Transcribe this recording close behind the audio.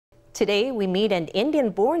Today, we meet an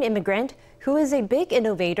Indian-born immigrant who is a big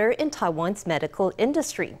innovator in Taiwan's medical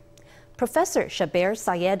industry. Professor Shabbir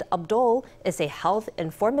Syed-Abdul is a health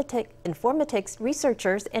informatics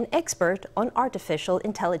researcher and expert on artificial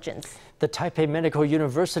intelligence. The Taipei Medical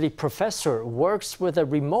University professor works with a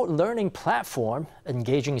remote learning platform,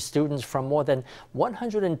 engaging students from more than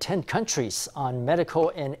 110 countries on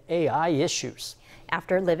medical and AI issues.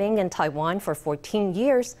 After living in Taiwan for 14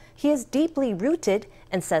 years, he is deeply rooted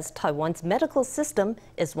and says Taiwan's medical system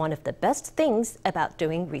is one of the best things about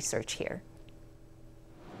doing research here.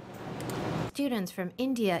 Students from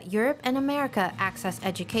India, Europe, and America access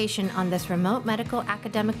education on this remote medical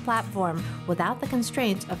academic platform without the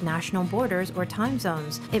constraints of national borders or time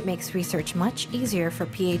zones. It makes research much easier for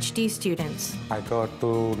Ph.D. students. I got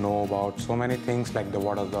to know about so many things, like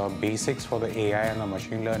what are the basics for the AI and the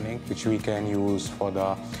machine learning, which we can use for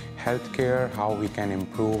the healthcare, how we can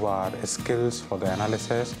improve our skills for the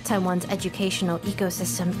analysis. Taiwan's educational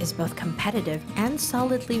ecosystem is both competitive and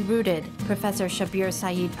solidly rooted. Professor Shabbir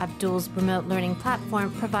Syed-Abdul's remote learning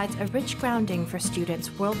platform provides a rich grounding for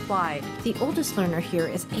students worldwide. The oldest learner here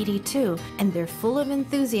is 82, and they're full of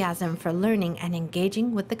enthusiasm for learning and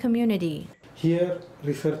engaging with the community. Here,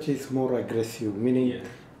 research is more aggressive, meaning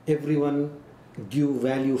everyone give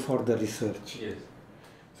value for the research. Yes.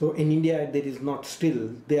 So in India, there is not still.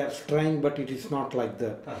 They are trying, but it is not like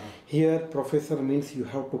that. Here, professor means you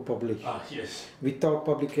have to publish. Yes. Without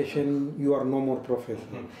publication, you are no more professor.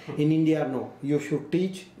 In India, no. You should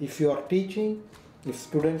teach. If you are teaching, if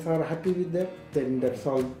students are happy with that, then that's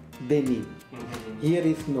all they need. Here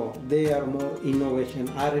is no. They are more innovation.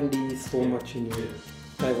 R&D is so much in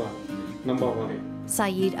Taiwan. Number one.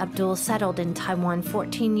 Syed-Abdul settled in Taiwan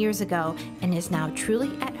 14 years ago and is now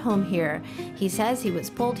truly at home here. He says he was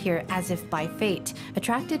pulled here as if by fate,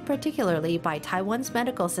 attracted particularly by Taiwan's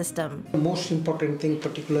medical system. The most important thing,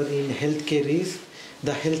 particularly in healthcare, is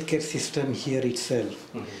the healthcare system here itself.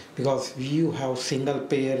 Because you have single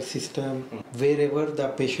payer system. Wherever the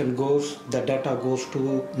patient goes, the data goes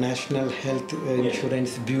to National Health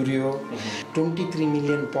Insurance Bureau. 23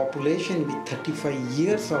 million population with 35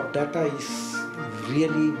 years of data is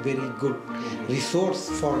really very good resource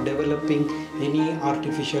for developing any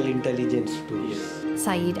artificial intelligence tools.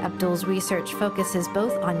 Syed-Abdul's research focuses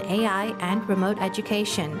both on AI and remote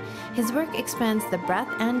education. His work expands the breadth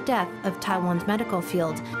and depth of Taiwan's medical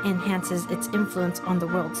field, enhances its influence on the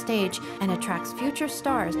world stage, and attracts future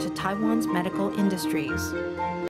stars to Taiwan's medical industries.